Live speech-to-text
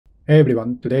Hey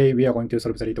everyone, today we are going to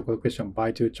solve the LeetCode question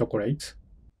buy 2 chocolates.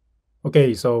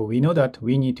 Okay, so we know that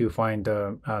we need to find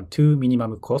the two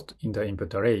minimum cost in the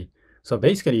input array. So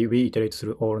basically we iterate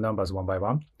through all numbers one by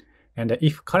one. And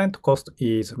if current cost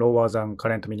is lower than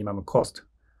current minimum cost,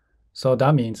 so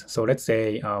that means, so let's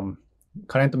say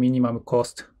current minimum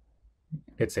cost,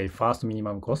 let's say first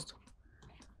minimum cost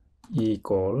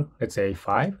equal, let's say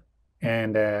 5.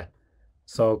 And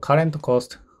so current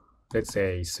cost, let's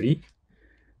say 3.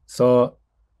 So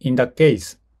in that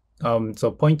case,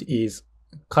 so point is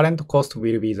current cost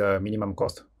will be the minimum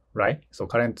cost, right? So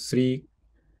current 3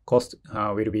 cost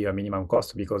will be a minimum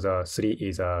cost because 3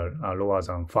 is lower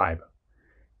than 5.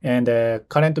 And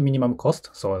current minimum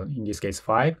cost, so in this case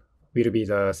 5, will be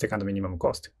the second minimum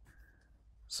cost.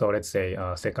 So let's say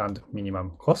second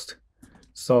minimum cost.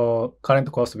 So current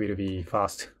cost will be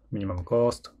first minimum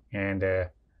cost, and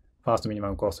first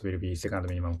minimum cost will be second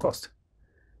minimum cost.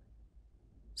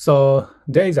 So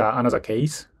there is another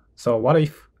case. So what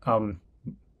if,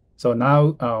 so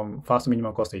now first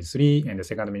minimum cost is 3 and the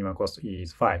second minimum cost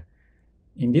is 5.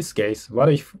 In this case,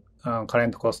 what if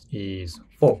current cost is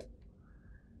 4?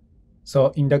 So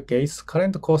in that case,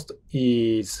 current cost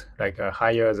is like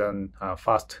higher than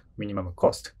first minimum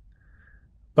cost.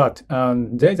 But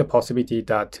there is a possibility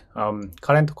that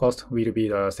current cost will be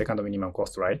the second minimum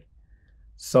cost, right?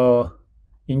 So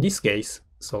in this case,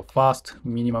 so first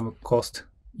minimum cost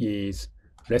is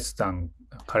less than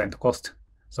current cost.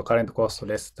 So current cost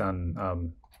less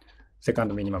than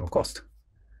second minimum cost.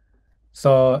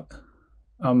 So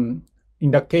in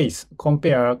that case,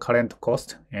 compare current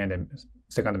cost and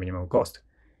second minimum cost.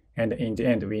 And in the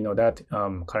end, we know that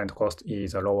current cost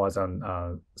is lower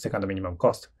than second minimum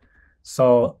cost.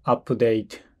 So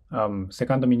update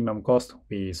second minimum cost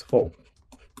with 4.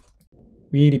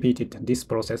 We repeated this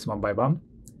process one by one.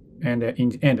 And in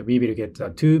the end, we will get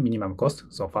the two minimum cost,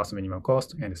 so first minimum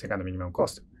cost and second minimum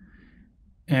cost.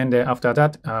 And after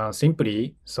that,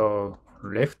 simply, so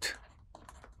left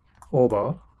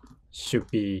over should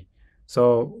be,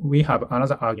 so we have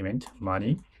another argument,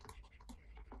 money,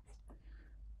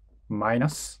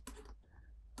 minus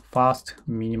first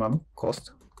minimum cost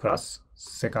plus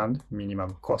second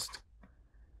minimum cost.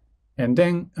 And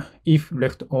then if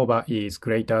leftover is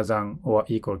greater than or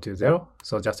equal to 0,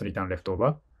 so just return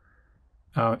leftover.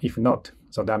 If not,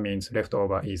 so that means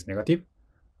leftover is negative,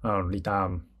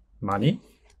 return money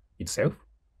itself.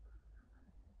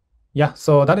 Yeah,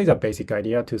 so that is a basic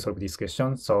idea to solve this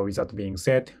question. So with that being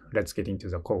said, let's get into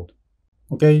the code.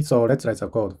 Okay, so let's write the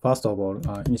code. First of all,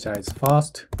 initialize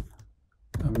first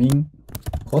min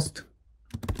cost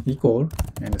equal,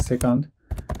 and second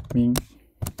min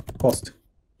cost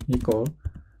equal.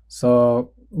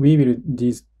 So we will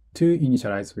these two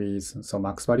initialize with some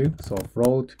max value, so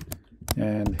float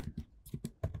and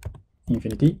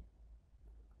infinity,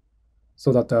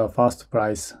 so that the first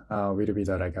price will be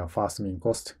the like a first min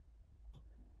cost.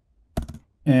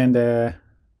 And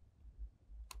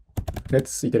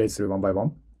let's iterate through one by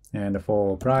one. And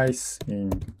for price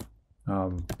in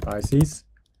prices,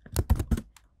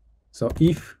 so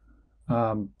if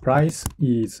price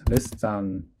is less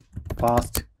than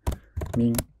first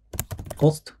min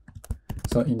cost,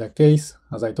 so in that case,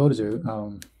 as I told you,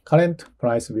 current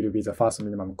price will be the first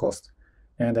minimum cost,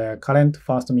 and current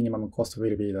first minimum cost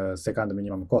will be the second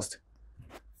minimum cost.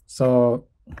 So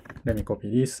let me copy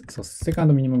this. So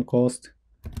second minimum cost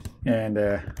and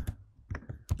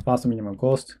first minimum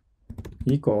cost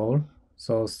equal.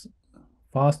 So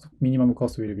first minimum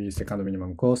cost will be second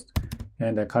minimum cost,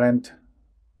 and the current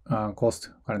cost,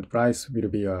 current price will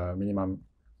be a minimum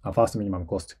first minimum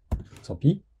cost. So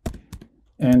P.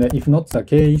 And if not the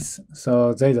case,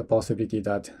 so there is a possibility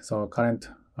that so current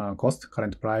cost,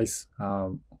 current price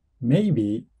may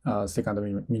be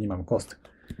second minimum cost.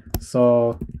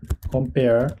 So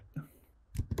compare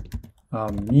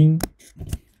min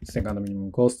second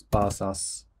minimum cost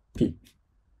versus P.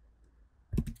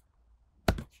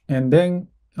 And then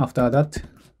after that,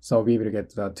 so we will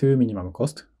get the two minimum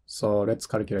cost. So let's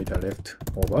calculate the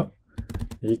leftover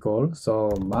equal, so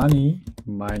money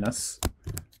minus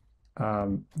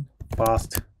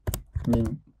first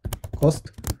min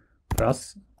cost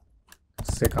plus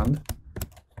second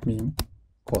min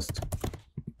cost.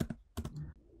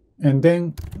 And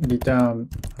then return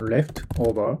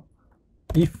leftover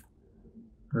if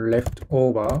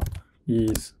leftover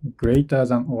is greater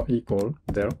than or equal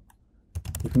 0.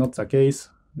 If not the case,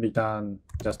 return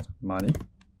just money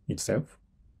itself.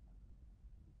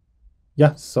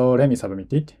 Yeah, so let me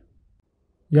submit it.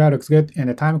 Yeah, looks good. And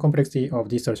the time complexity of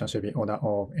this solution should be order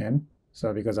of n.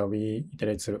 So because we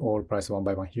iterate through all price one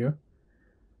by one here.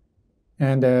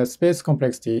 And the space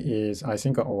complexity is, I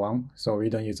think, 1, so we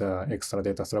don't use an extra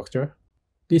data structure.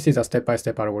 This is a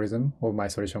step-by-step algorithm of my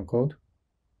solution code.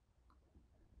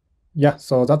 Yeah,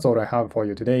 so that's all I have for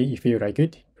you today. If you like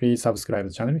it, please subscribe to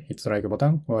the channel, hit the like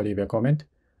button, or leave a comment.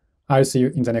 I'll see you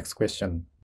in the next question.